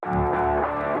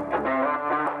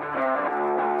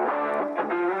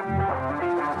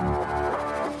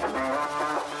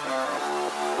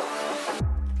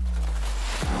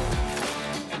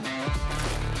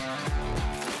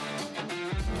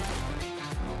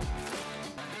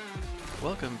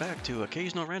Welcome back to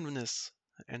Occasional Randomness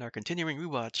and our continuing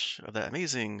rewatch of that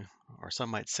amazing, or some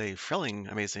might say thrilling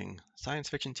amazing, science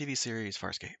fiction TV series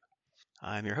Farscape.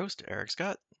 I'm your host, Eric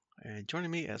Scott, and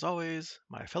joining me as always,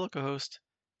 my fellow co-host,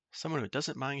 someone who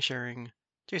doesn't mind sharing,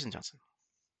 Jason Johnson.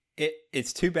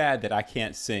 It's too bad that I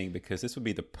can't sing because this would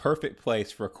be the perfect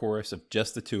place for a chorus of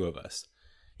just the two of us.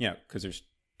 Because there's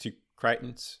two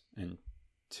Crichtons and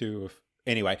two of...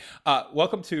 Anyway,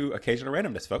 welcome to Occasional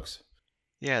Randomness, folks.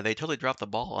 Yeah, they totally dropped the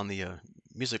ball on the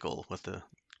musical with the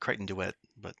Crichton duet,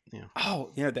 but Oh,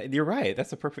 you're right.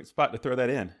 That's a perfect spot to throw that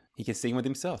in. He can sing with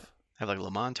himself. have like a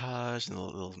little montage and a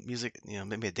little music,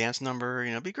 maybe a dance number,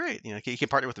 it'd be great. He can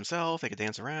partner with himself, they could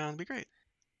dance around, it'd be great.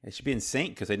 They should be in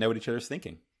sync because they know what each other's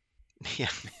thinking. Yeah.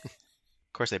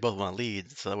 Of course, they both want to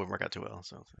lead, so that wouldn't work out too well.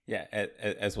 So Yeah,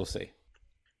 as we'll see.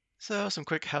 So some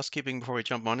quick housekeeping before we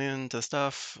jump on into the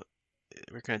stuff.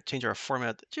 We're going to change our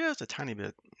format just a tiny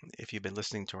bit. If you've been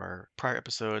listening to our prior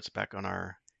episodes back on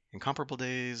our Incomparable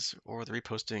days or the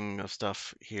reposting of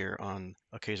stuff here on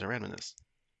Occasional Randomness.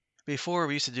 Before,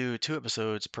 we used to do 2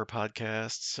 episodes per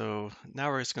podcast, so now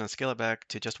we're just going to scale it back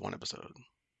to just 1 episode.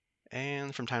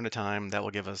 And from time to time, that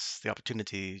will give us the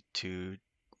opportunity to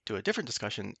do a different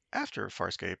discussion after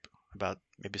Farscape about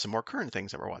maybe some more current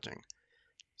things that we're watching.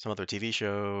 Some other TV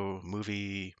show,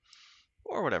 movie,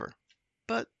 or whatever.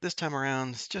 But this time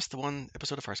around, it's just the 1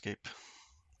 episode of Farscape,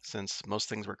 since most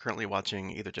things we're currently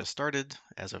watching either just started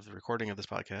as of the recording of this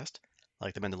podcast,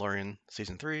 like The Mandalorian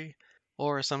Season 3,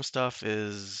 or some stuff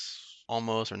is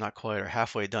almost or not quite or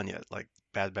halfway done yet, like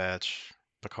Bad Batch,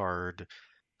 Picard,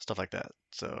 stuff like that.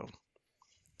 So,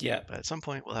 Yeah. but at some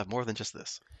point, we'll have more than just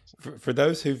this. For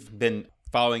those who've been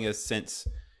following us since,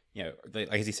 like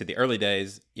as he said, the early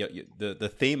days,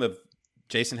 the theme of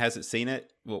Jason hasn't seen it,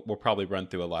 we'll probably run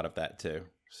through a lot of that too.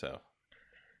 So,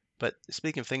 but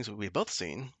speaking of things we've both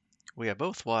seen, we have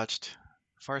both watched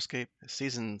Farscape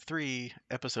Season 3,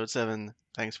 Episode 7,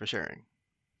 Thanks for Sharing.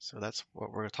 So that's what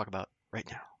we're going to talk about right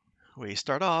now. We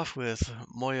start off with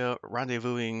Moya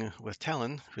rendezvousing with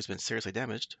Talon, who's been seriously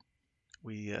damaged.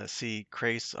 We see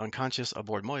Crais unconscious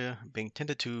aboard Moya, being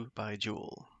tended to by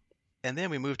Jewel. And then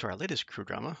we move to our latest crew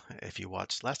drama. If you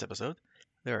watched last episode,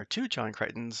 there are 2 John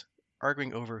Crichtons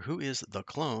arguing over who is the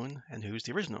clone and who's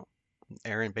the original.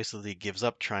 Aaron basically gives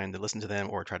up trying to listen to them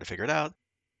or try to figure it out,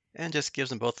 and just gives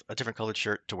them both a different colored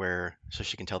shirt to wear so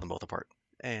she can tell them both apart.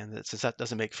 And since that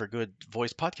doesn't make for good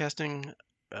voice podcasting,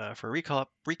 for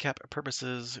recap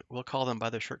purposes, we'll call them by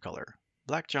their shirt color,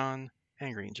 Black John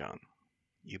and Green John.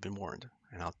 You've been warned,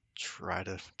 and I'll try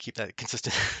to keep that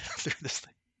consistent through this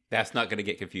thing. that's not going to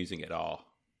get confusing at all.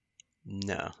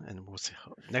 No, and we'll see.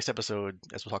 Next episode,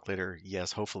 as we'll talk later,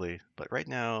 yes, hopefully. But right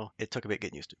now, it took a bit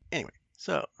getting used to. Anyway,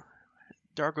 so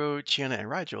Dargo, Chiana, and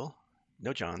Rigel,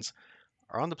 no Johns,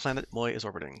 are on the planet Moy is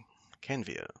orbiting,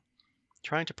 Canvia,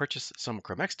 trying to purchase some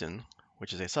chromextin,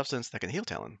 which is a substance that can heal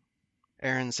Talon.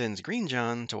 Aaron sends Green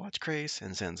John to watch Crais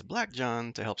and sends Black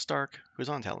John to help Stark, who's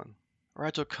on Talon.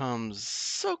 Rigel comes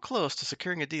so close to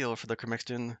securing a deal for the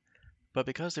chromextin, but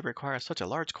because they require such a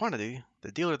large quantity,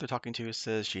 the dealer they're talking to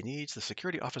says she needs the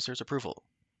security officer's approval.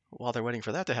 While they're waiting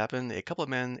for that to happen, a couple of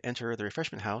men enter the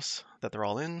refreshment house that they're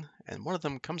all in, and one of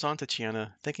them comes on to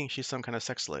Chiana, thinking she's some kind of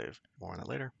sex slave. More on that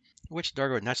later. Which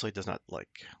Dargo naturally does not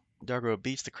like. Dargo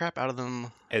beats the crap out of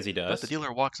them, As he does. but the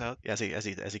dealer walks out as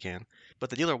he can. But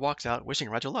the dealer walks out wishing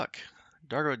Rigel luck.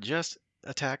 Dargo just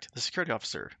attacked the security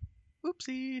officer.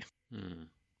 Oopsie.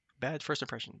 Bad first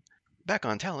impression. Back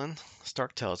on Talon,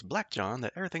 Stark tells Black John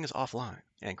that everything is offline,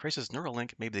 and Crais' neural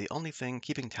link may be the only thing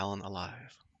keeping Talon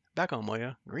alive. Back on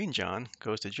Moya, Green John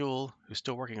goes to Jewel, who's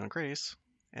still working on Crais,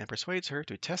 and persuades her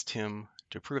to test him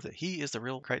to prove that he is the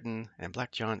real Crichton and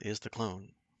Black John is the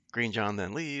clone. Green John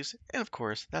then leaves, and of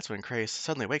course, that's when Crais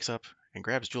suddenly wakes up and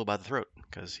grabs Jewel by the throat,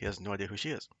 because he has no idea who she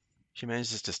is. She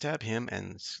manages to stab him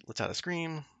and lets out a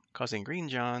scream, causing Green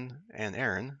John and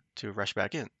Aaron to rush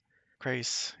back in.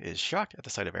 Crais is shocked at the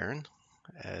sight of Aaron,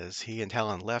 as he and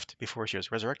Talon left before she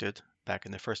was resurrected back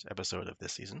in the first episode of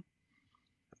this season.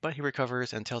 But he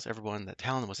recovers and tells everyone that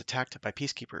Talon was attacked by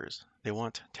peacekeepers. They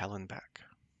want Talon back.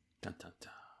 Dun, dun,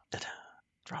 dun. Da-da.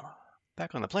 Drama.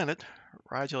 Back on the planet,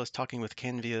 Rigel is talking with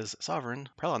Canvia's sovereign,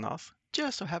 Prelanoth,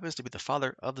 just so happens to be the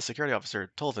father of the security officer,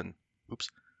 Tolvin. Oops.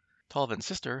 Tolvin's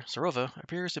sister, Sarova,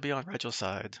 appears to be on Rigel's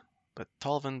side, but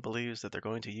Tolvin believes that they're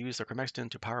going to use their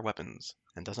chromextin to power weapons,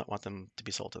 and does not want them to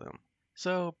be sold to them.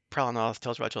 So Prelanoth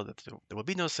tells Rigel that there will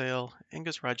be no sale, and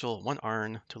gives Rigel 1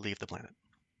 Arn to leave the planet.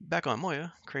 Back on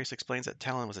Moya, Crais explains that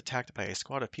Talon was attacked by a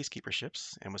squad of peacekeeper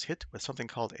ships, and was hit with something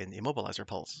called an immobilizer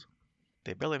pulse.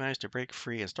 They barely managed to break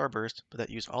free in Starburst, but that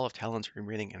used all of Talon's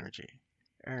remaining energy.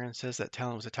 Aaron says that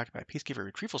Talon was attacked by a Peacekeeper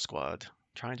retrieval squad,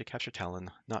 trying to capture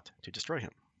Talon, not to destroy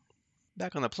him.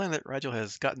 Back on the planet, Rigel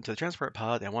has gotten to the transport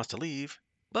pod and wants to leave,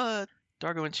 but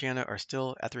Dargo and Chiana are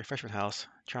still at the refreshment house,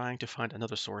 trying to find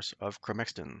another source of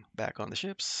chromextin. Back on the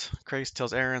ships, Crais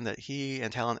tells Aaron that he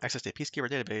and Talon accessed a Peacekeeper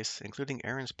database, including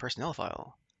Aaron's personnel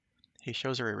file. He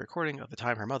shows her a recording of the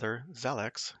time her mother,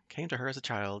 Zalex, came to her as a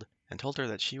child and told her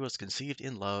that she was conceived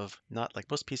in love, not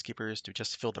like most peacekeepers to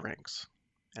just fill the ranks.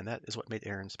 And that is what made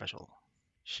Aaron special.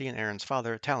 She and Aaron's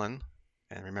father, Talon,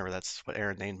 and remember that's what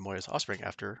Aaron named Moya's offspring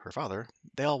after, her father,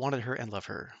 they all wanted her and love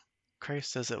her. Crais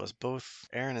says it was both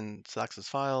Aaron and Zalex's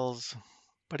files,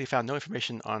 but he found no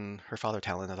information on her father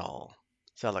Talon at all.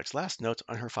 Zalex's last notes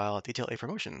on her file detail a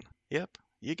promotion. Yep,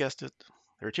 you guessed it.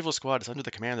 The retrieval squad is under the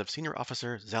command of Senior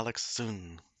Officer Zalex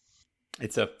Sun.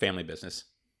 It's a family business.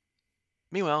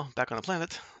 Meanwhile, back on the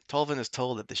planet, Tolvin is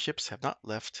told that the ships have not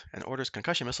left and orders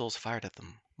concussion missiles fired at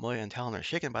them. Moya and Talon are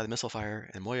shaken by the missile fire,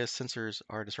 and Moya's sensors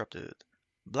are disrupted.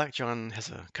 Black John has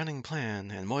a cunning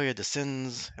plan, and Moya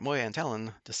and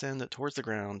Talon descend towards the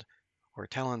ground, where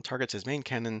Talon targets his main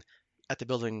cannon at the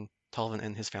building Tolvin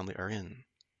and his family are in.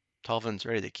 Tolvin's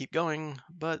ready to keep going,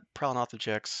 but Pralanoth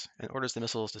objects and orders the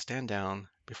missiles to stand down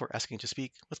before asking to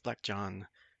speak with Black John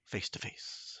face to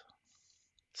face.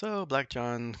 So Black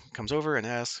John comes over and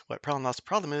asks what Pralanoth's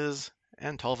problem is,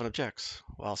 and Tolvin objects,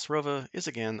 while Serova is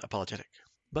again apologetic.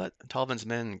 But Tolvin's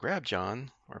men grab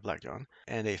John, or Black John,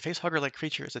 and a facehugger-like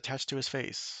creature is attached to his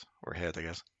face, or head, I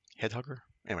guess. Head hugger?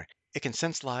 Anyway, it can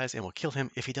sense lies and will kill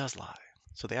him if he does lie.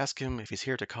 So they ask him if he's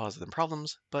here to cause them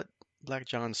problems, but Black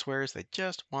John swears they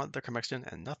just want the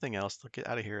chromextin and nothing else. They'll get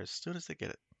out of here as soon as they get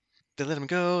it. They let him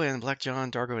go, and Black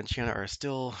John, Dargo, and Chiana are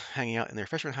still hanging out in the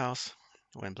refreshment house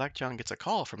when Black John gets a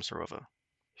call from Serova.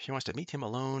 She wants to meet him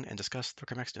alone and discuss the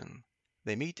chromextin.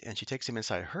 They meet, and she takes him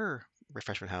inside her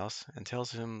refreshment house and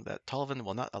tells him that Tolvin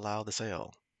will not allow the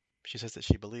sale. She says that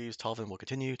she believes Tolvin will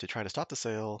continue to try to stop the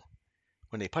sale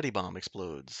when a putty bomb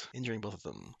explodes, injuring both of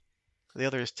them. The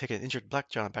others take an injured Black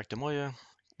John back to Moya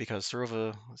because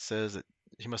Serova says that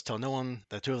she must tell no one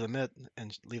that the two of them met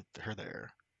and leave her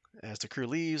there. As the crew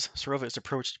leaves, Serova is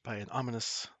approached by an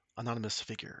ominous, anonymous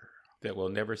figure. That we'll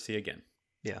never see again.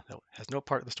 Yeah, that has no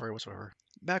part of the story whatsoever.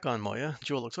 Back on Moya,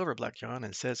 Jewel looks over Black John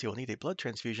and says he will need a blood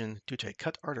transfusion due to a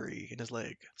cut artery in his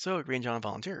leg. So Green John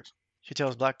volunteers. She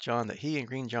tells Black John that he and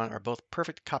Green John are both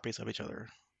perfect copies of each other.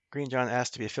 Green John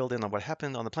asks to be filled in on what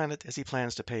happened on the planet as he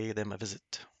plans to pay them a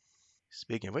visit.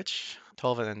 Speaking of which,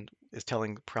 Tolvin is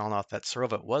telling Pralanoth that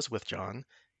Serova was with John,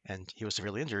 and he was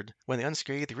severely injured, when the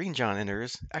unscathed Green John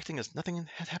enters, acting as nothing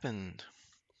had happened.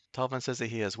 Tolvin says that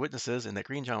he has witnesses and that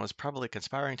Green John was probably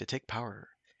conspiring to take power.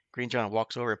 Green John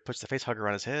walks over and puts the facehugger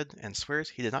on his head and swears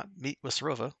he did not meet with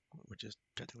Serova, which is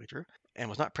technically true, and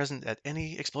was not present at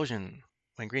any explosion.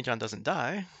 When Green John doesn't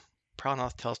die,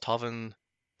 Pralanoth tells Tolvin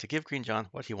to give Green John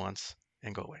what he wants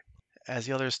and go away. As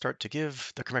the others start to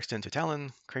give the chromextin to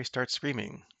Talon, Crais starts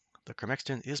screaming. The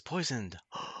chromextin is poisoned.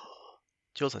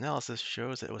 Jill's analysis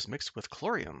shows that it was mixed with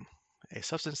chlorium, a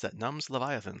substance that numbs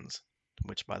leviathans,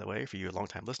 which, by the way, for you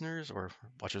longtime listeners or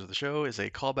watchers of the show, is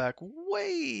a callback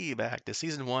way back to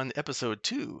Season 1, Episode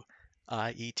 2,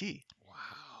 IET. Wow.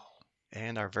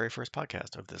 And our very first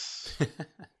podcast of this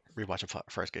rewatch of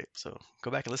Farscape. So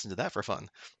go back and listen to that for fun.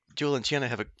 Jewel and Chiana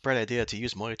have a bright idea to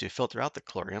use Moya to filter out the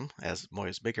chlorium, as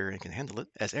Moya's bigger and can handle it,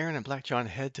 as Aaron and Black John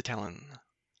head to Talon.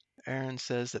 Aaron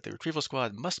says that the retrieval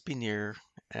squad must be near,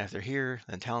 and if they're here,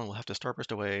 then Talon will have to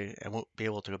starburst away and won't be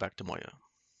able to go back to Moya.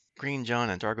 Green John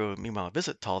and Dargo meanwhile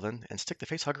visit Tolvin and stick the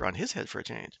facehugger on his head for a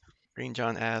change. Green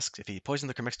John asks if he poisoned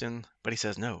the chromextin, but he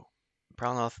says no.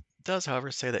 Pralanoth does,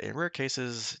 however, say that in rare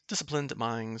cases, disciplined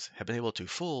minds have been able to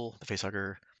fool the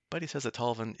facehugger, but he says that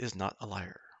Tolvin is not a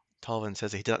liar. Tolvin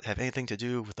says that he did not have anything to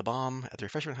do with the bomb at the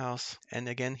refreshment house, and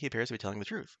again he appears to be telling the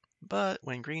truth. But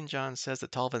when Green John says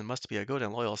that Tolvin must be a good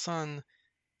and loyal son,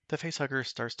 the facehugger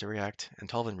starts to react, and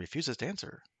Tolvin refuses to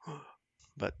answer.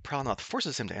 But Pralanoth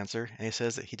forces him to answer, and he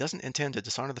says that he doesn't intend to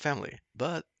dishonor the family.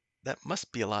 But that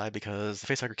must be a lie because the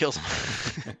facehugger kills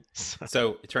him.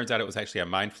 So it turns out it was actually a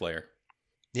mind flayer.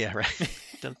 Yeah, right.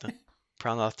 Dun, dun.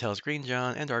 Pralanoth tells Green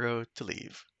John and Dargo to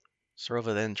leave.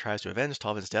 Serova then tries to avenge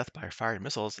Tolvin's death by firing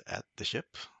missiles at the ship,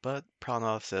 but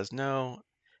Pralanoth says no,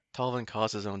 Tolvin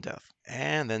caused his own death.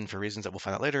 And then, for reasons that we'll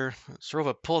find out later,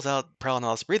 Serova pulls out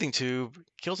Pralanoth's breathing tube,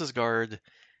 kills his guard,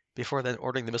 before then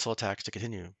ordering the missile attacks to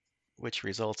continue, which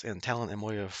results in Talon and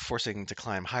Moya forcing to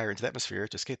climb higher into the atmosphere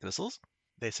to escape the missiles.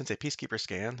 They sense a peacekeeper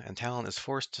scan, and Talon is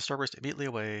forced to starburst immediately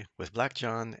away, with Black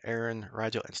John, Aaron,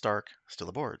 Rigel, and Stark still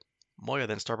aboard. Moya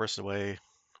then starbursts away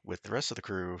with the rest of the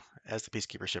crew as the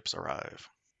peacekeeper ships arrive.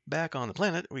 Back on the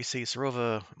planet, we see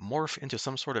Serova morph into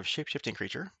some sort of shape-shifting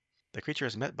creature. The creature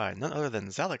is met by none other than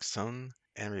Zalek's son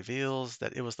and reveals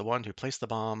that it was the one who placed the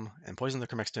bomb and poisoned the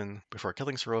Crichton before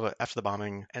killing Serova after the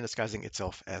bombing and disguising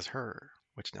itself as her,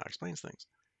 which now explains things.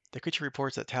 The creature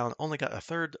reports that Talon only got a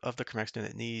third of the Crichton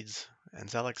it needs, and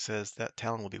Zalek says that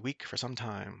Talon will be weak for some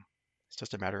time. It's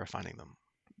just a matter of finding them.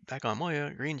 Back on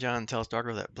Moya, Green John tells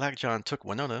Dargo that Black John took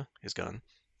Winona, his gun,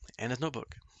 and his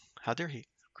notebook. How dare he?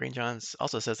 Green John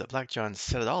also says that Black John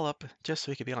set it all up just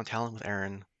so he could be on Talon with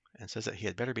Aaron, and says that he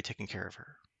had better be taking care of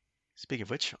her. Speaking of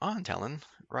which, on Talon,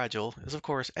 Rigel is of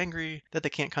course angry that they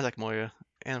can't contact Moya,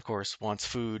 and of course wants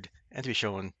food and to be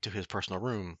shown to his personal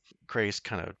room. Grace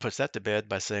kind of puts that to bed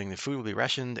by saying the food will be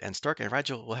rationed and Stark and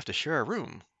Rigel will have to share a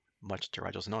room, much to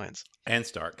Rigel's annoyance. And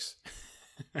Starks.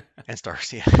 And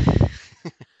Stark's, yeah.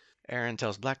 Aaron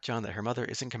tells Black John that her mother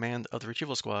is in command of the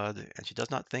retrieval squad, and she does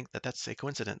not think that that's a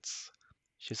coincidence.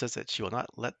 She says that she will not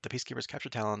let the Peacekeepers capture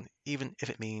Talon, even if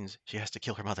it means she has to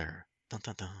kill her mother. Dun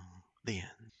dun dun. The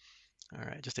end.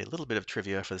 Alright, just a little bit of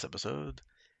trivia for this episode.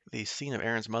 The scene of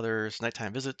Aaron's mother's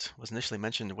nighttime visit was initially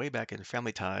mentioned way back in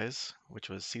Family Ties, which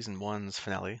was Season 1's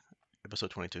finale,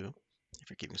 Episode 22, if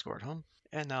you're keeping score at home,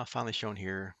 and now finally shown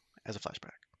here as a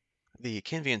flashback. The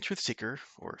Canvian Truth Seeker,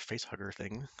 or Facehugger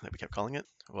thing that we kept calling it,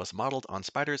 was modeled on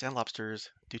spiders and lobsters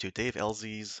due to Dave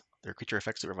Elzey's, their creature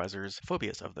effects supervisor's,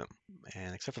 phobias of them.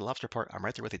 And except for the lobster part, I'm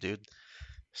right there with you, dude.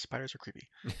 Spiders are creepy.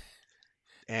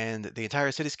 And the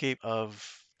entire cityscape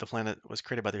of the planet was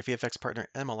created by their VFX partner,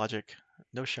 Logic.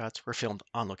 No shots were filmed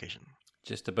on location.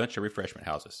 Just a bunch of refreshment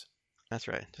houses. That's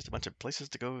right. Just a bunch of places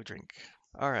to go drink.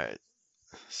 All right.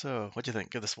 So, what'd you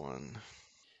think of this one?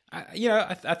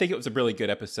 I think it was a really good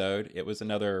episode. It was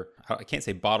another, I can't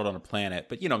say bottled on a planet,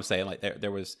 but you know what I'm saying? Like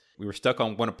we were stuck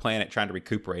on one planet trying to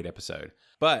recuperate episode.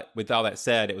 But with all that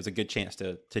said, it was a good chance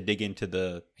to dig into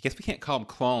I guess we can't call them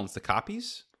clones, the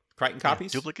copies, Crichton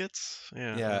copies. Duplicates?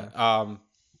 Yeah. Yeah.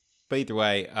 But either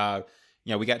way,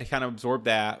 we got to kind of absorb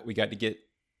that. We got to get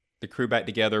the crew back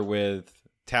together with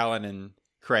Talon and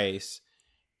Crace.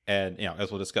 And,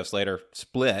 as we'll discuss later,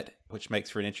 split, which makes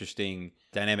for an interesting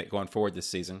dynamic going forward this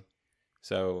season.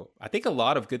 So I think a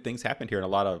lot of good things happened here and a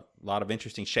lot of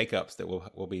interesting shakeups that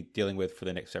we'll be dealing with for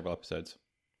the next several episodes.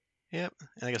 Yep.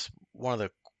 And I guess one of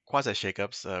the quasi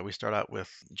shakeups, we start out with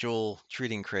Joel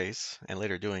treating Crace and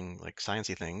later doing like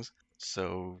sciencey things.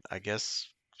 So I guess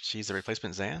she's the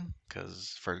replacement Zan,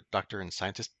 because for doctor and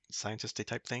scientisty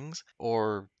type things,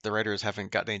 or the writers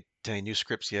haven't gotten any new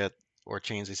scripts yet, or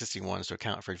changed the existing ones to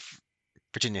account for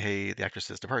Virginia Hay, the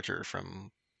actress's departure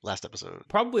from last episode.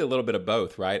 Probably a little bit of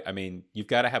both, right? I mean, you've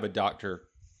got to have a doctor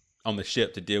on the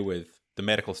ship to deal with the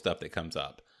medical stuff that comes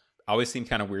up. Always seemed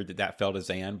kind of weird that fell to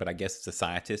Zan, but I guess as a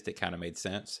scientist, it kind of made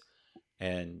sense.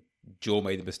 And Jewel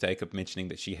made the mistake of mentioning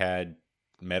that she had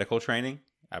medical training.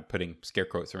 I'm putting scare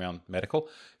quotes around medical.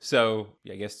 So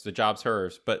I guess the job's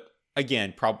hers. But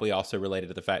again, probably also related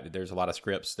to the fact that there's a lot of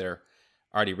scripts that are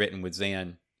already written with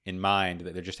Zan in mind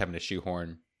that they're just having to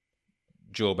shoehorn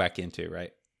Jewel back into,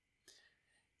 right?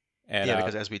 And yeah,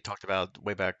 because as we talked about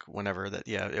way back whenever, that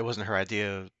it wasn't her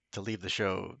idea to leave the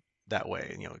show that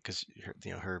way, because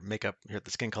her makeup,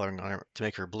 the skin coloring on her to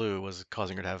make her blue was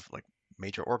causing her to have like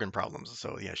major organ problems.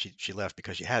 So yeah, she left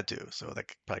because she had to. So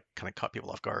that probably kind of caught people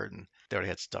off guard, and they already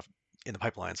had stuff in the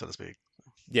pipeline, so to speak.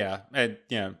 Yeah, and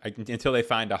until they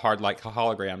find a hard like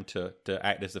hologram to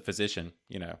act as the physician,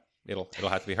 it'll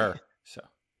have to be her. So.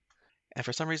 And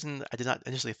for some reason, I did not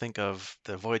initially think of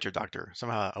the Voyager doctor.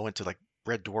 Somehow I went to like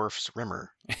Red Dwarf's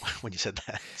Rimmer when you said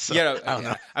that. So, I don't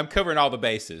know. I'm covering all the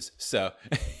bases. So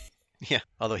yeah,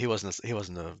 although he wasn't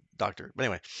a doctor. But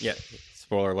anyway. Yeah.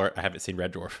 Spoiler alert: I haven't seen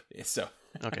Red Dwarf. So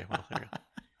okay, well there you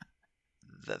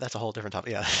go. That's a whole different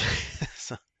topic. Yeah.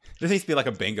 So. There needs to be like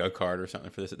a bingo card or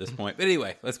something for this at this point. But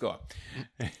anyway, let's go on.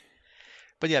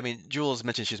 But yeah, I mean, Jules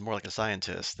mentioned she's more like a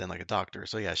scientist than like a doctor.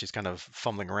 So yeah, she's kind of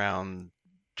fumbling around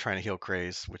trying to heal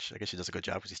Crace, which I guess she does a good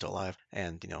job because he's still alive,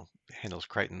 and handles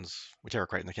Crichton's, whichever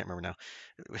Crichton, I can't remember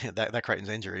now, that Crichton's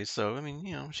injuries. So I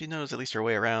mean, she knows at least her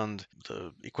way around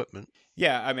the equipment.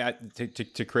 Yeah, I mean,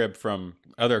 to crib from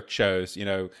other shows,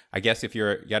 I guess if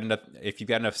you've got enough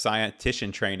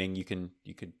scientician training, you could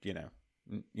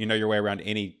your way around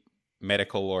any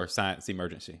medical or science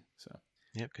emergency. So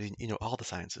yeah, because you know all the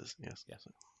sciences. Yes, yeah,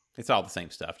 it's all the same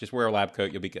stuff. Just wear a lab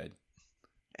coat, you'll be good.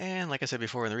 And like I said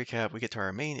before in the recap, we get to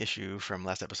our main issue from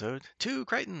last episode, 2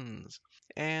 Crichtons.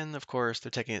 And of course, they're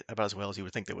taking it about as well as you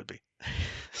would think they would be.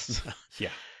 So, yeah.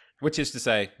 Which is to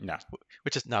say, no.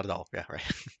 Which is not at all. Yeah, right.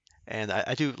 And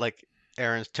I do like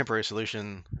Aaron's temporary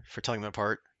solution for telling them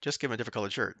apart. Just give them a different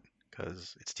colored shirt,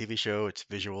 because it's a TV show, it's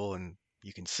visual, and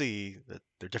you can see that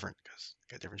they're different because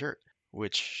they got a different shirt,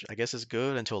 which I guess is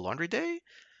good until laundry day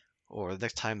or the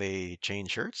next time they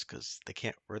change shirts because they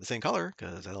can't wear the same color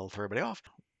because that'll throw everybody off.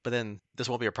 But then this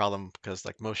won't be a problem because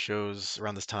like most shows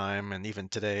around this time and even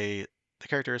today, the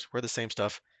characters wear the same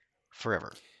stuff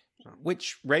forever. So,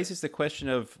 Which raises the question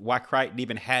of why Crichton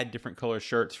even had different color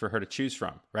shirts for her to choose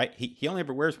from, right? He only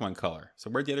ever wears one color. So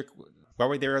why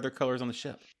were there other colors on the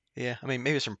ship? yeah, I mean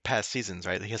maybe it's from past seasons,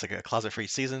 right? He has like a closet for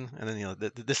each season, and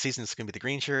then this season is gonna be the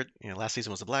green shirt. Last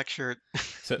season was the black shirt.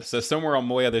 So somewhere on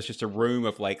Moya, there's just a room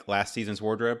of like last season's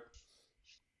wardrobe.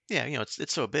 Yeah,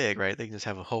 it's so big, right? They can just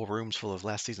have a whole rooms full of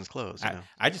last season's clothes.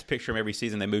 I just picture them every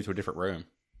season they move to a different room.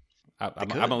 They I'm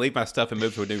gonna could. leave my stuff and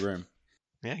move to a new room.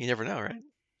 Yeah, you never know, right?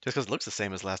 Just because it looks the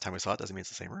same as last time we saw it doesn't mean it's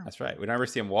the same room. That's right. We never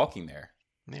see them walking there.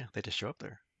 Yeah, they just show up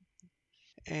there.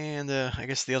 And I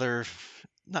guess the other,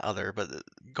 not other, but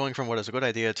going from what is a good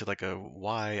idea to like a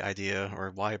why idea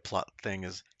or why plot thing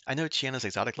is, I know Chiana's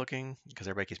exotic looking because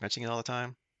everybody keeps mentioning it all the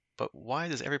time, but why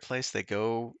does every place they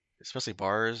go, especially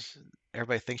bars,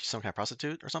 everybody thinks she's some kind of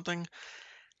prostitute or something?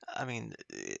 I mean,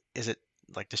 is it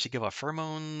like, does she give off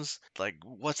pheromones? Like,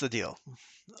 what's the deal?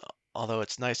 Although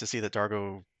it's nice to see that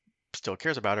Dargo still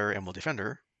cares about her and will defend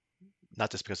her,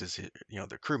 not just because it's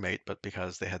their crewmate, but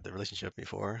because they had the relationship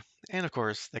before. And of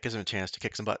course, that gives him a chance to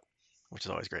kick some butt, which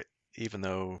is always great. Even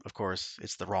though, of course,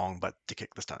 it's the wrong butt to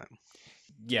kick this time.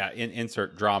 Yeah,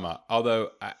 insert drama. Although,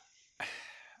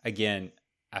 again,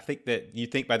 I think that you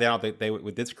think by now that they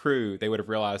with this crew, they would have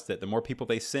realized that the more people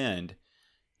they send,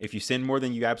 if you send more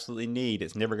than you absolutely need,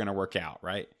 it's never going to work out,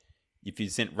 right? If you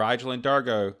sent Rigel and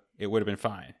Dargo, it would have been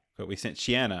fine. But we sent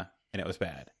Chiana, and it was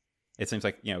bad. It seems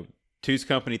like, two's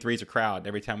company, three's a crowd.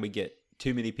 Every time we get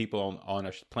too many people on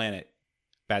a planet,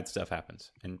 bad stuff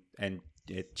happens. And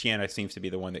Chiana seems to be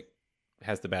the one that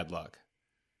has the bad luck,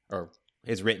 or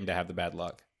is written to have the bad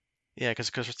luck. Yeah, because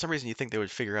for some reason you think they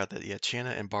would figure out that, yeah,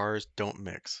 Chiana and bars don't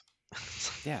mix.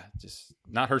 Yeah, just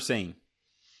not her scene.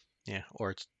 Yeah,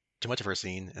 or it's too much of her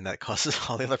scene, and that causes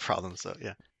all the other problems. So,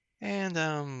 yeah. And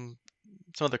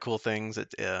some other cool things.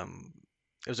 It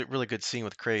was a really good scene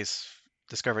with Crace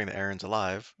discovering that Aaron's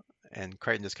alive, and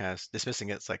Crichton just kind of dismissing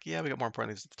it. It's like, yeah, we got more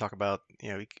important things to talk about.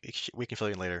 We can fill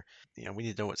you in later. We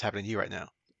need to know what's happening to you right now,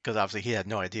 because obviously he had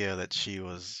no idea that she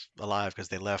was alive because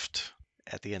they left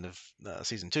at the end of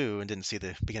season 2 and didn't see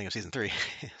the beginning of season 3.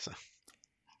 So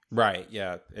Right,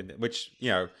 yeah. Which,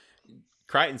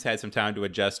 Crichton's had some time to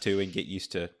adjust to and get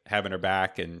used to having her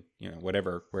back and,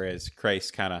 whatever. Whereas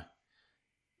Crace kind of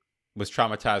was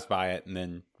traumatized by it and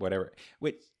then whatever.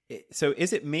 So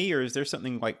is it me or is there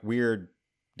something like weird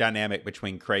dynamic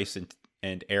between Crace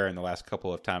and Aaron the last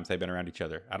couple of times they've been around each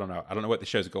other? I don't know. I don't know what the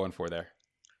show's going for there.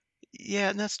 yeah,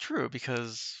 and that's true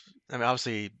because I mean,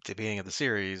 obviously, the beginning of the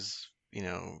series,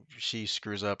 she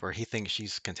screws up or he thinks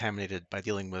she's contaminated by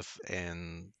dealing with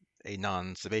a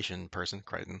non-Sebastian person,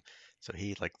 Crichton. So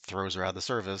he like throws her out of the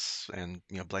service and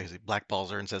basically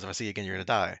blackballs her and says, "If I see you again, you're gonna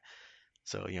die."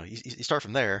 So you start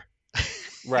from there, and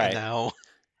Right. now,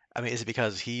 I mean, is it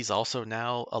because he's also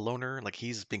now a loner? Like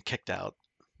he's been kicked out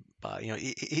by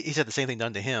he's had the same thing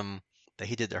done to him that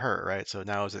he did to her, right? So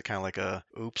now is it kind of like a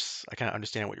oops? I kind of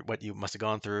understand what you must have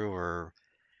gone through,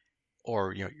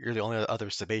 or you're the only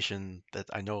other Sebastian that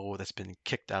I know that's been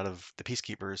kicked out of the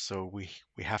Peacekeepers, so we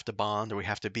have to bond or we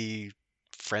have to be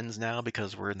friends now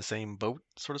because we're in the same boat,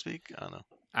 so to speak. I don't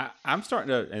know. I'm starting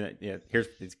to, and yeah, here's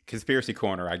conspiracy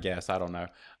corner, I guess. I don't know.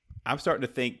 I'm starting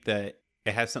to think that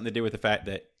it has something to do with the fact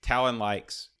that Talon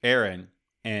likes Aaron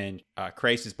and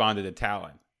Crace is bonded to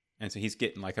Talon. And so he's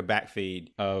getting like a backfeed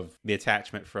of the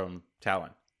attachment from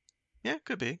Talon. Yeah,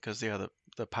 could be because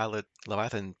the pilot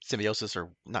Leviathan symbiosis or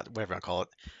not whatever I call it.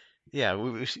 Yeah,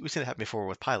 we've seen it happen before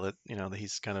with Pilot. That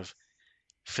he's kind of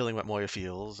feeling what Moya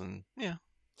feels, and yeah,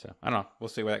 So I don't know. We'll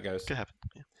see where that goes. could happen.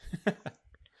 Yeah.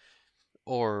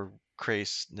 Or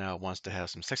Crace now wants to have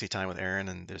some sexy time with Aaron,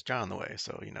 and there's John in the way,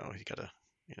 so he gotta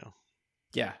you know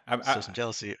Yeah. sow some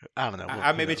jealousy. I don't know.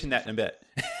 I Who may knows? mention that in a bit.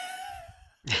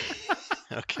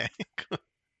 Okay.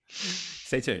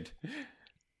 Stay tuned.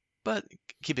 But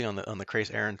keeping on the Crace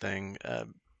Aaron thing,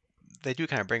 they do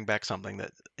kind of bring back something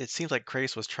that it seems like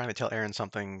Crace was trying to tell Aaron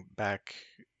something back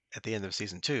at the end of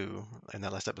season 2 in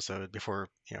that last episode before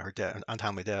her death,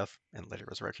 untimely death, and later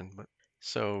resurrection. But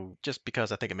so just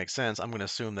because I think it makes sense, I'm going to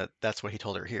assume that that's what he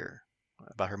told her here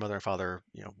about her mother and father,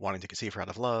 wanting to conceive her out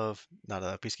of love, not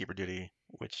a peacekeeper duty,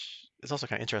 which is also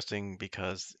kind of interesting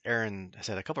because Aaron has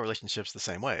had a couple of relationships the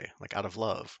same way, like out of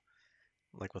love,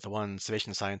 like with the one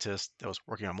Sebastian scientist that was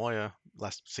working on Moya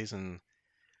last season,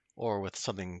 or with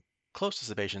something close to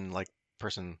Sebastian, like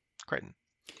person Crichton,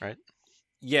 right?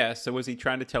 Yeah. So was he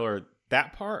trying to tell her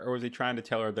that part, or was he trying to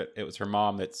tell her that it was her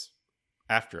mom that's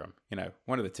after him?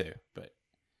 One of the two. But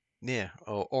Yeah,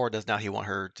 or does now he want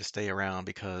her to stay around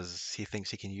because he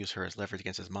thinks he can use her as leverage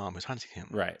against his mom who's hunting him?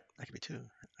 right, That could be too.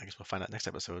 I guess we'll find out next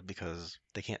episode because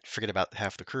they can't forget about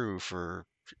half the crew for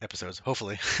episodes,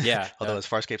 hopefully. yeah, Although as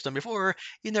Farscape's done before,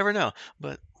 you never know.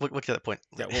 But we'll get to that point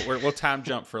yeah. later. We'll time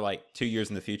jump for like 2 years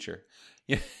in the future.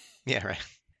 Yeah, Yeah, right.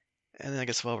 And then I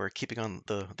guess while we're keeping on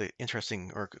the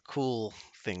interesting or cool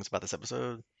things about this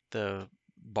episode, the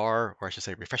bar, or I should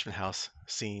say refreshment house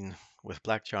scene with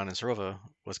Black John and Serova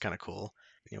was kind of cool.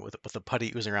 With the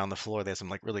putty oozing around the floor, they had some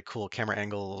like really cool camera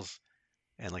angles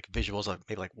and like visuals of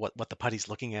maybe like what the putty's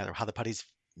looking at or how the putty's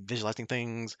visualizing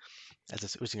things as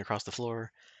it's oozing across the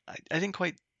floor. I didn't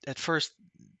quite at first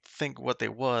think what they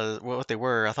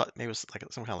were. I thought maybe it was like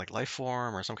some kind of like life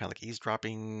form or some kind of like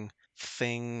eavesdropping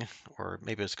thing, or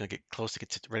maybe it was going to get close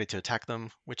to ready to attack them,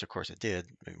 which of course it did,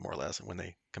 maybe more or less when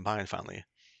they combined finally.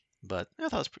 But I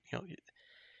thought it was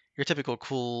your typical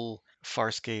cool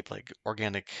Farscape like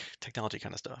organic technology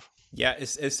kind of stuff. yeah.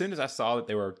 As soon as I saw that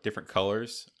they were different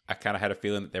colors, I kind of had a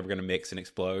feeling that they were going to mix and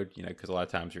explode. Because a lot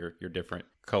of times your different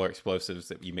color explosives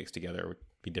that you mix together would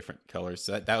be different colors.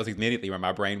 So that was immediately where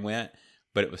my brain went.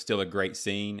 But it was still a great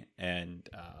scene, and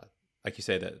like you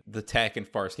said, the tech in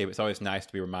Farscape, it's always nice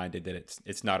to be reminded that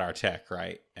it's not our tech,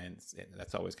 right? And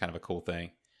that's always kind of a cool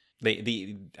thing.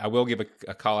 I will give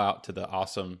a call out to the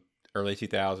awesome early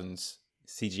 2000s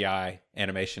CGI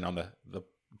animation on the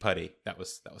putty. That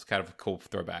was kind of a cool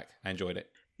throwback. I enjoyed it.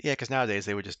 Yeah, because nowadays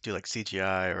they would just do like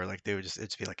CGI or like they would just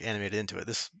it'd be like animated into it.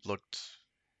 This looked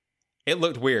It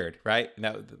looked weird, right?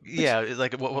 Which yeah,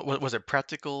 like what was it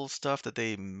practical stuff that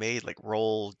they made like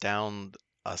roll down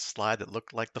a slide that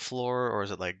looked like the floor, or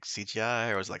is it like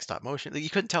CGI, or is it like stop motion? Like, you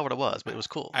couldn't tell what it was, but it was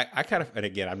cool. I kind of, and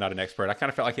again, I'm not an expert. I kind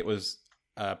of felt like it was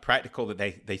practical that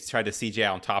they tried to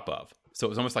CGI on top of. So it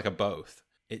was almost like a both.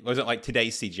 It wasn't like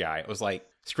today's CGI. It was like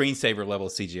screensaver level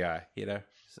CGI,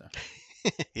 So,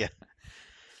 Yeah,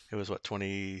 it was what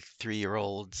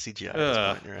 23-year-old CGI at this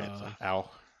point, right? So,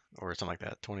 ow. or something like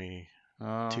that, 22.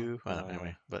 I don't know, Uh,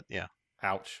 anyway, but yeah,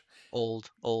 ouch. old,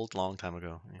 long time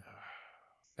ago. Yeah,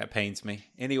 That pains me.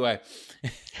 Anyway.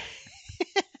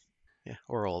 yeah,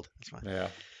 or old. That's fine. Yeah.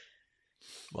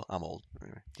 Well, I'm old.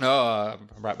 Anyway. Oh,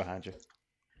 I'm right behind you.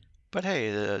 But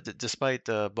hey, despite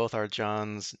both our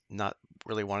Johns not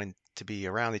really wanting to be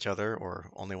around each other or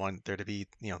only wanting there to be,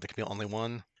 there can be only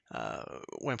one,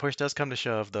 when push does come to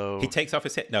shove, He though, takes off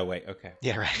his head. No, wait. Okay.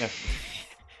 yeah, right. No.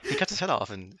 He cuts his head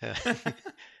off, and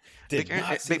Did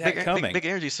not see that coming. big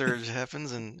energy surge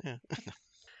happens, and yeah.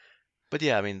 But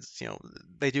yeah, I mean,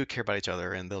 they do care about each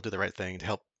other, and they'll do the right thing to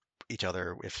help each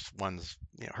other if one's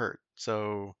hurt.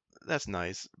 So that's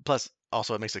nice. Plus,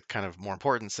 also it makes it kind of more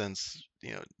important since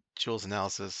Jules'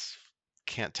 analysis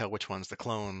can't tell which one's the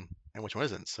clone and which one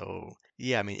isn't. So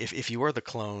yeah, I mean, if you were the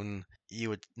clone, you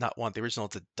would not want the original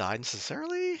to die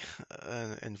necessarily,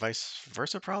 and vice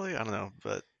versa, probably. I don't know,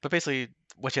 but basically,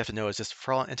 what you have to know is just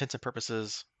for all intents and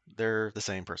purposes, they're the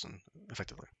same person,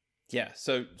 effectively. Yeah,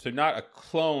 so not a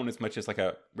clone as much as like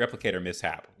a replicator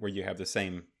mishap where you have the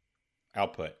same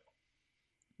output.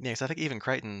 Yeah, because I think even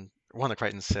Crichton, one of the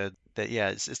Crichtons said that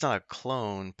yeah, it's not a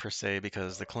clone per se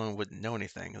because the clone wouldn't know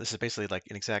anything. This is basically like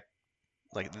an exact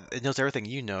like it knows everything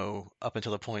you know up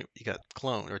until the point you got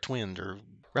cloned or twinned or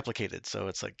replicated. So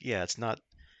it's like yeah, it's not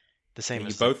the Yeah, same you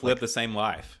as both live like the same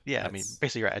life. yeah, I mean That's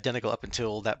basically you're identical up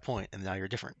until that point, and now you're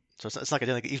different. So it's like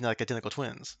identical, even like identical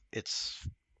twins. It's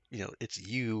it's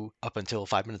you up until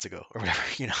 5 minutes ago or whatever.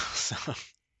 So.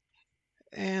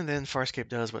 And then Farscape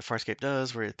does what Farscape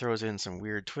does, where it throws in some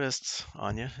weird twists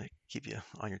on you, to keep you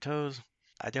on your toes.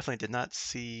 I definitely did not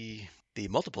see the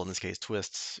multiple, in this case,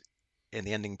 twists in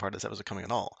the ending part of this episode coming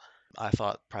at all. I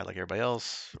thought, probably like everybody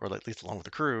else, or at least along with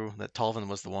the crew, that Tulvin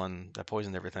was the one that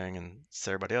poisoned everything and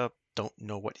set everybody up. Don't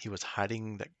know what he was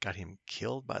hiding that got him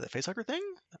killed by the facehugger thing.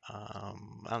 I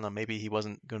don't know, maybe he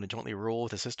wasn't going to jointly rule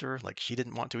with his sister, like she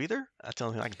didn't want to either. That's the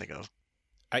only thing I can think of.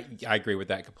 I agree with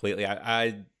that completely.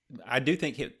 I do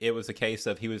think it was a case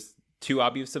of he was too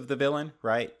obvious of the villain,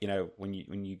 right? When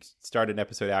you start an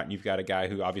episode out and you've got a guy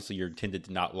who obviously you're intended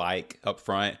to not like up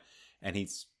front, and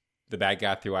he's the bad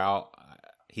guy throughout.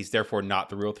 He's therefore not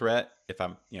the real threat. If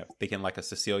I'm thinking like a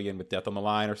Sicilian with death on the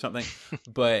line or something,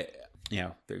 but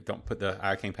don't put the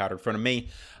iocane powder in front of me.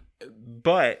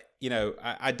 But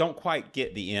I don't quite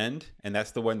get the end, and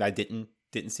that's the one that I didn't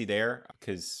see there,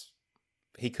 because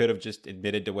he could have just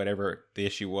admitted to whatever the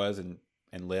issue was and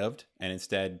lived, and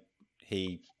instead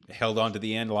he held on to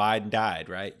the end, lied, and died.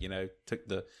 Right? Took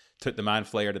the mind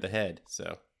flayer to the head.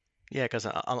 So Yeah, because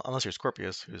unless you're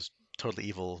Scorpius, who's totally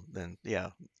evil, then yeah,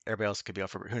 everybody else could be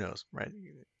off for who knows, right?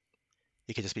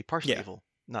 He could just be partially Yeah. evil,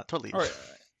 not totally evil. Or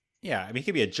yeah, I mean, he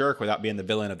could be a jerk without being the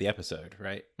villain of the episode,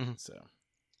 right? Mhm. So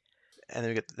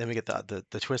And then we get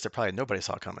the twist that probably nobody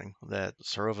saw coming, that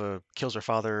Sarova kills her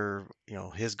father,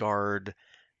 his guard,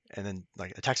 and then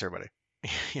like attacks everybody.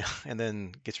 Yeah, and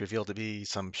then gets revealed to be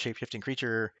some shape-shifting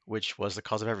creature, which was the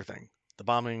cause of everything. The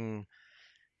bombing,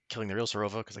 killing the real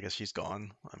Sarova, because I guess she's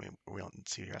gone. I mean, we don't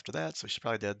see her after that, so she's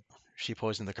probably dead. She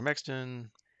poisoned the Cremexton,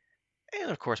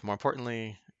 and of course, more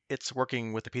importantly, it's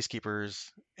working with the Peacekeepers,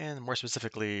 and more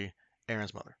specifically,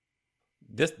 Aaron's mother.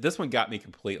 this one got me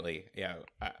completely.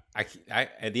 I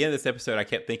at the end of this episode, I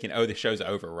kept thinking, oh, the show's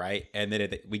over, right? And then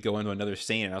we go into another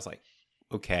scene, and I was like,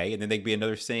 okay. And then there'd be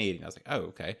another scene, and I was like, oh,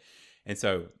 okay. And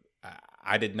so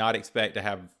I did not expect to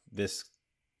have this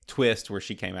twist where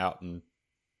she came out and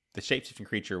the shapeshifting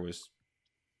creature was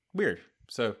weird.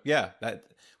 So yeah,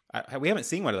 we haven't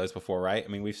seen one of those before, right? I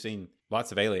mean, we've seen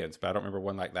lots of aliens, but I don't remember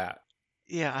one like that.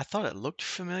 Yeah, I thought it looked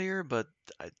familiar, but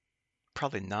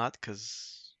probably not,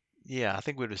 because yeah, I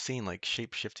think we would have seen like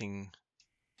shape-shifting.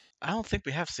 I don't think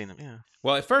we have seen them. Yeah.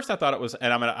 Well, at first I thought it was,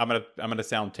 and I'm gonna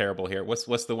sound terrible here.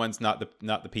 What's the ones not the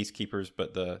peacekeepers,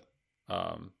 but the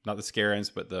not the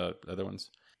Scarans, but the other ones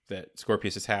that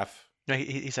Scorpius is half. No,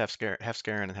 he's half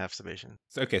Scaran and half Sebastian.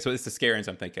 Okay, so it's the Scarans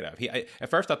I'm thinking of. At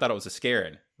first I thought it was a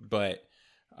Scaran, but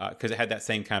because it had that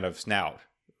same kind of snout,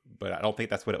 but I don't think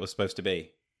that's what it was supposed to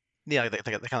be. Yeah, they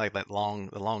kind of like that the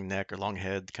long neck or long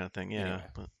head kind of thing. Yeah,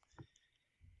 Anyway,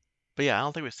 but yeah, I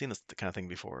don't think we've seen this kind of thing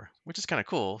before, which is kind of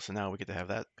cool. So now we get to have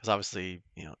that because obviously,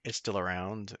 it's still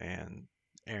around and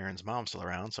Aaron's mom's still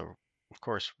around. So of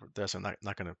course, they're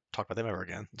not going to talk about them ever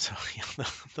again. So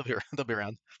they'll be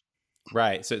around.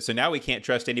 right. So now we can't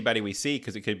trust anybody we see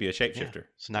because it could be a Yeah. shapeshifter.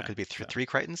 So now Yeah. could be So. three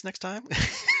Crichtons next time.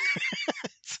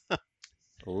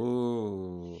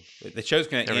 Ooh, the show's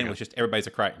going to There we end go. with just everybody's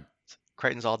a Crichton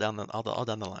Crichtons all down the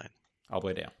line. all the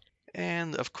way down.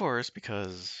 And of course,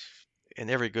 because in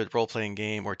every good role-playing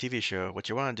game or TV show, what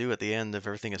you want to do at the end of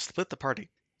everything is split the party.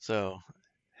 So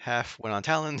half went on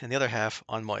Talon and the other half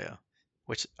on Moya,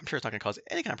 which I'm sure is not going to cause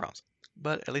any kind of problems.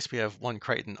 But at least we have one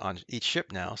Crichton on each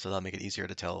ship now, so that'll make it easier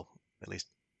to tell at least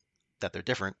that they're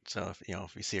different. So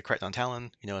if you see a Crichton on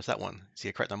Talon, it's that one. See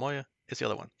a Crichton on Moya, it's the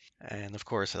other one. And of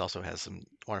course, it also has some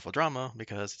wonderful drama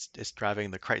because it's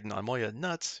driving the Crichton on Moya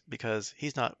nuts because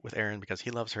he's not with Aaron because he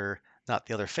loves her, not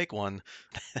the other fake one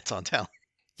that's on Talon.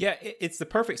 Yeah, it's the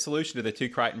perfect solution to the two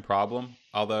Crichton problem.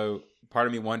 Although part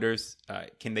of me wonders,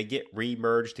 can they get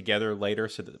re-merged together later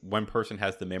so that one person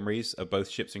has the memories of both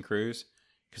ships and crews?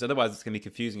 Because otherwise it's going to be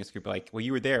confusing. It's going to be like, well,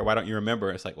 you were there. Why don't you remember?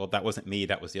 And it's like, well, that wasn't me.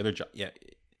 That was the other job. Yeah.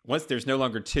 Once there's no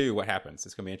longer two, what happens?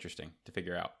 It's going to be interesting to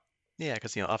figure out. Yeah,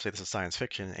 because obviously this is science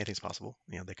fiction. Anything's possible.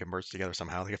 They can merge together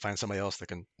somehow. They can find somebody else that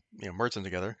can merge them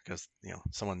together because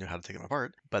someone knew how to take them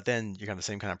apart. But then you got the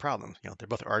same kind of problem. They're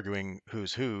both arguing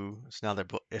who's who. So now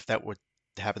if that would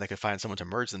happen, they could find someone to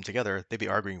merge them together. They'd be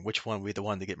arguing which one would be the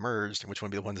one to get merged and which one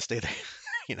would be the one to stay there.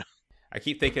 you know. I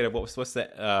keep thinking of what's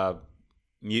that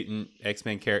mutant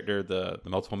X-Men character, the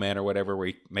multiple man or whatever, where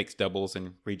he makes doubles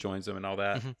and rejoins them and all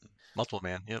that. Mm-hmm. Multiple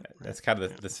man. Yep. That's kind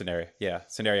of the scenario. Yeah,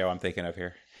 scenario I'm thinking of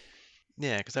here.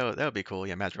 Yeah, because that would be cool.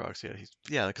 Yeah, Madrox.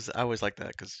 Yeah, because I always like that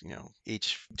because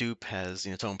each dupe has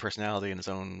its own personality and its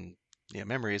own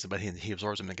memories, but he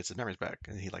absorbs them and gets his memories back,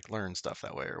 and he like learns stuff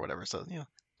that way or whatever. So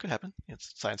could happen.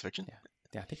 It's science fiction.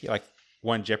 Yeah. I think he like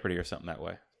won Jeopardy or something that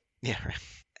way. Yeah, right.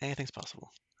 Anything's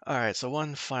possible. All right. So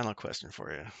one final question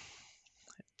for you: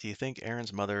 do you think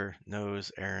Aaron's mother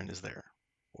knows Aaron is there,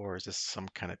 or is this some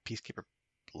kind of peacekeeper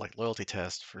like loyalty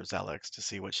test for Zalex to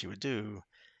see what she would do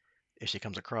if she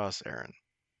comes across Aaron?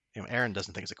 Aaron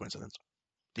doesn't think it's a coincidence.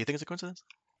 Do you think it's a coincidence?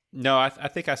 No, I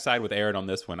think I side with Aaron on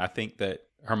this one. I think that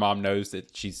her mom knows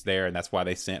that she's there, and that's why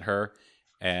they sent her.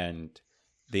 And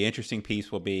the interesting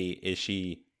piece will be: is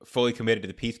she fully committed to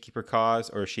the peacekeeper cause,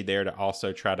 or is she there to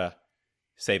also try to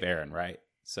save Aaron? Right.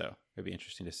 So it'd be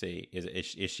interesting to see: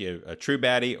 is she a true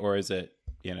baddie, or is it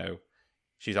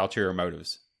she's ulterior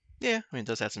motives? Yeah, I mean, it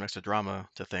does add some extra drama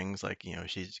to things. Like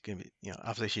she's gonna be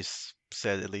obviously she's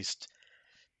said at least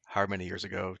however many years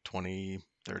ago, 20,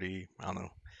 30, I don't know,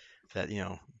 that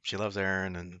she loves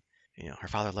Aaron and her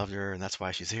father loved her and that's why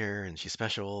she's here and she's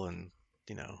special and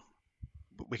you know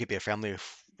we could be a family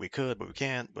if we could but we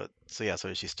can't. But so yeah,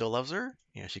 so she still loves her.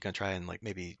 She gonna try and like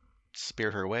maybe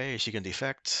spirit her away. Is she gonna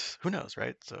defect? Who knows,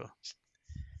 right? So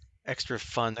extra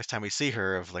fun next time we see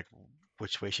her of like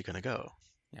which way she's gonna go.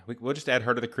 Yeah, we'll just add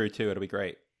her to the crew too. It'll be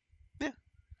great. Yeah.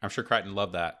 I'm sure Crichton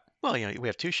loved that. Well, we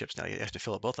have two ships now. You have to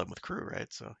fill up both of them with crew,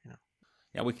 right? So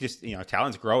Yeah, we could just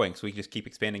Talon's growing, so we can just keep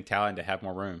expanding Talon to have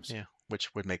more rooms. yeah,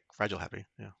 which would make Rigel happy.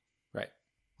 Yeah. Right.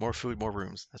 More food, more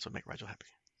rooms. That's what make Rigel happy.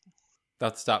 They'll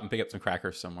have to stop and pick up some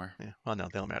crackers somewhere. Yeah. Well, no,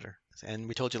 they don't matter. And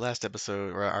we told you last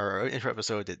episode, or our intro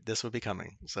episode, that this would be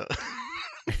coming. So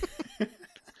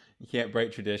You can't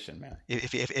break tradition, man.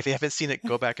 if you haven't seen it,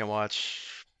 go back and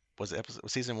watch. Was it episode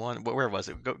season 1? Where was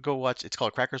it? Go watch. It's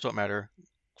called Crackers Don't Matter.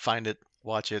 Find it,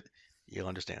 watch it. You'll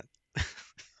understand.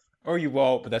 Or you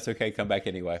won't, but that's okay. Come back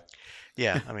anyway.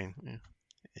 Yeah, I mean, yeah,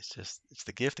 it's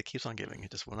the gift that keeps on giving.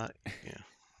 It just will not. Yeah,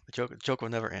 the joke will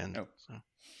never end. No. So.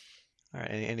 All right.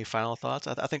 Any final thoughts?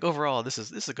 I think overall this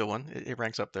is a good one. It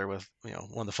ranks up there with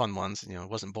one of the fun ones. It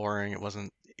wasn't boring. It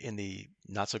wasn't in the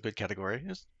not so good category. It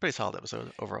was a pretty solid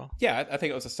episode overall. Yeah, I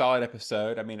think it was a solid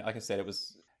episode. I mean, like I said, it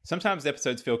was. Sometimes the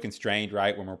episodes feel constrained,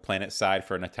 right, when we're planet side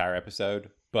for an entire episode.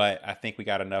 But I think we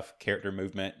got enough character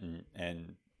movement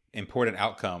and important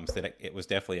outcomes that it was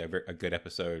definitely a good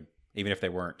episode, even if they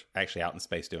weren't actually out in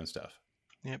space doing stuff.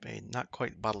 Yep, a not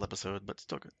quite bottle episode, but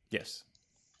still good. Yes.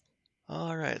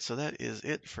 All right, so that is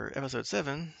it for episode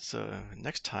 7. So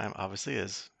next time, obviously,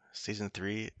 is season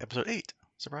 3, episode 8.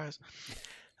 Surprise!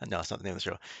 No, it's not the name of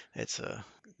the show. It's the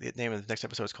name of the next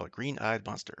episode is called Green-Eyed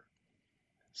Monster.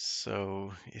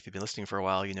 So if you've been listening for a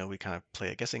while, we kind of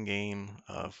play a guessing game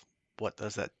of what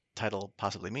does that title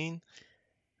possibly mean.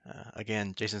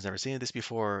 Again, Jason's never seen this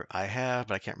before. I have,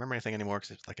 but I can't remember anything anymore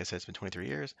because, like I said, it's been 23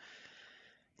 years.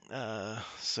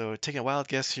 So taking a wild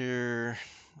guess here.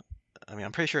 I mean,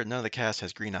 I'm pretty sure none of the cast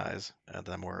has green eyes that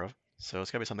I'm aware of. So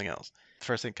it's got to be something else. The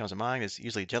first thing that comes to mind is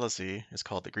usually jealousy. It's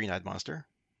called the Green-Eyed Monster.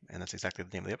 And that's exactly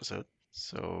the name of the episode.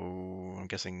 So I'm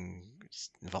guessing it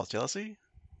involves jealousy,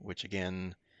 which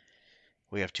again,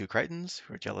 we have 2 Crichtons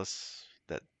who are jealous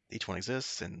that each one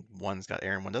exists and one's got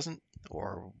Aaron, one doesn't.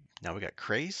 Or now we got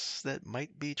Crace that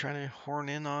might be trying to horn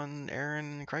in on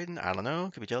Aaron and Crichton. I don't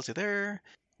know. Could be jealousy there.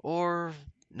 Or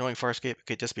knowing Farscape, it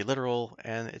could just be literal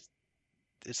and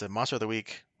it's a monster of the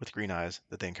week with green eyes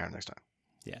that they encounter next time.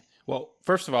 Yeah. Well,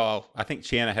 first of all, I think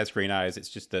Chiana has green eyes. It's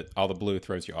just that all the blue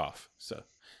throws you off. So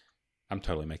I'm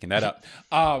totally making that up.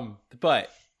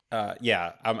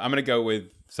 Yeah, I'm going to go with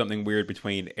something weird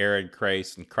between Aaron,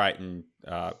 Crace, and Crichton.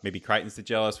 Maybe Crichton's the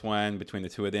jealous one between the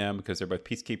 2 of them because they're both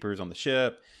peacekeepers on the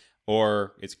ship.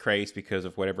 Or it's Crace because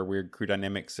of whatever weird crew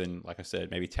dynamics. And like I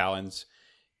said, maybe Talon's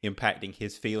impacting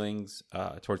his feelings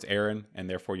towards Aaron. And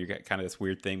therefore you get kind of this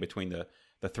weird thing between the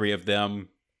 3 of them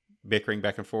bickering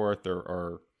back and forth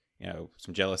or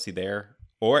some jealousy there.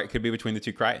 Or it could be between the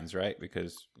 2 Crichtons, right?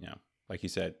 Because, like you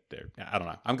said, I don't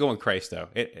know. I'm going Crace, though.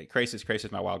 Crace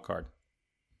is my wild card.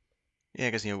 Yeah,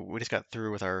 because, we just got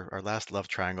through with our last love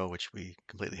triangle, which we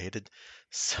completely hated.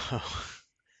 So,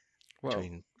 Well,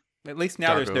 between at least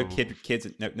now there's no Dargo- kids,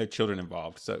 no children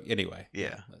involved. So anyway,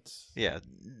 Yeah. that's Yeah,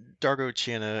 Dargo,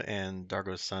 Chiana, and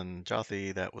Dargo's son,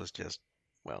 Jothi, that was just,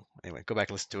 well, anyway, go back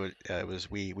and listen to it. It was,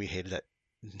 we hated that.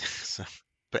 So,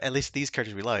 but at least these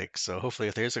characters we like. So hopefully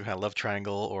if there's some kind of love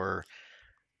triangle or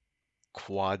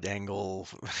quad angle,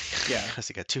 Yeah. because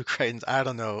you got 2 Crichtons, I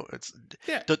don't know. It's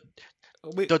yeah. do-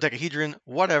 We, dodecahedron,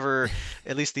 whatever.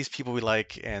 At least these people we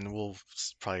like, and we'll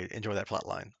probably enjoy that plot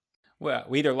line. well,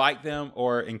 we either like them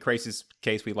or in Crace's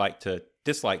case, we like to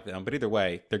dislike them. But either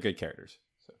way, they're good characters.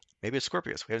 So. Maybe it's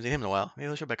Scorpius. We haven't seen him in a while. Maybe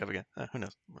they'll show back up again. Who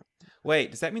knows? Wait,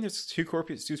 does that mean there's two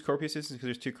Scorpiuses because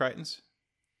there's 2 Crichtons?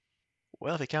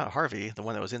 Well, if you count Harvey, the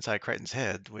one that was inside Crichton's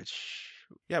head, which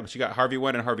Yeah, but you got Harvey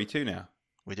 1 and Harvey 2 now.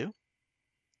 we do.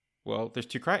 Well, there's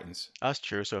 2 Crichtons. That's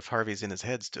true. So if Harvey's in his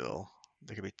head still,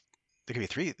 there could be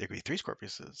 3. There could be 3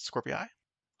 Scorpiuses. Scorpii.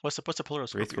 What's the plural of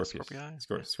 3 Scorpius? Scorpius.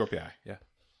 Scorpii. Scorpii, yeah.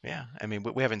 Yeah. I mean,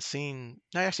 we haven't seen.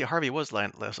 No, actually, Harvey was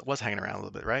hanging around a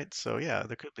little bit, right? So yeah,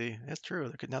 there could be. That's true.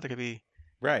 There could be.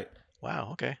 Right. Wow.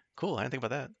 Okay. Cool. I didn't think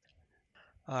about that.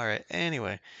 All right.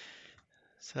 Anyway,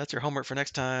 so that's your homework for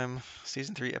next time,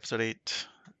 season 3, episode 8,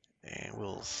 and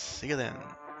we'll see you then.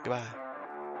 Goodbye.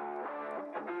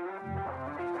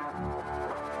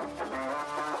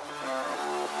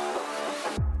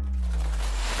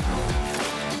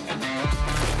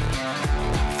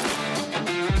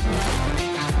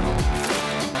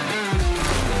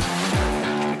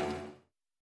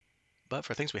 But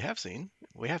for things we have seen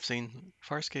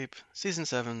Farscape season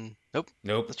 7. Nope.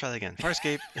 Nope. Let's try that again.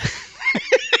 Farscape.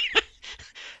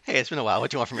 Hey, it's been a while. What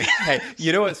do you want from me? Hey,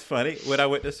 you know what's funny? When I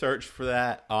went to search for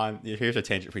that on, here's a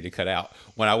tangent for you to cut out.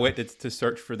 When I went to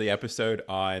search for the episode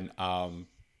on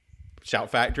Shout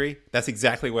Factory, that's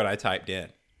exactly what I typed in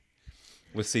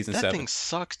with season 7. That thing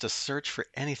sucks to search for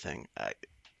anything.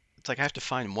 It's like I have to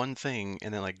find one thing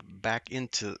and then like back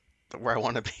into where I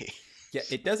want to be. Yeah,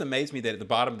 it does amaze me that at the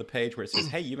bottom of the page where it says,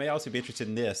 hey, you may also be interested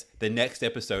in this, the next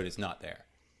episode is not there.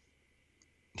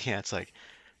 Yeah, it's like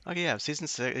Okay, yeah, season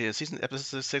six, yeah, season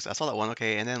episode six. I saw that one.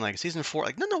 Okay, and then like season four,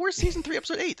 like no, where's season three,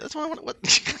 episode eight? That's what I want. What?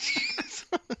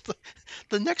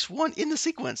 The next one in the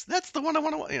sequence. That's the one I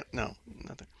want to watch. Yeah, no,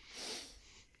 nothing.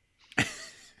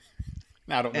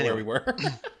 I don't know where Anyway, we were.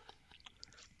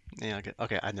 yeah, okay,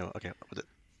 okay, I know. Okay,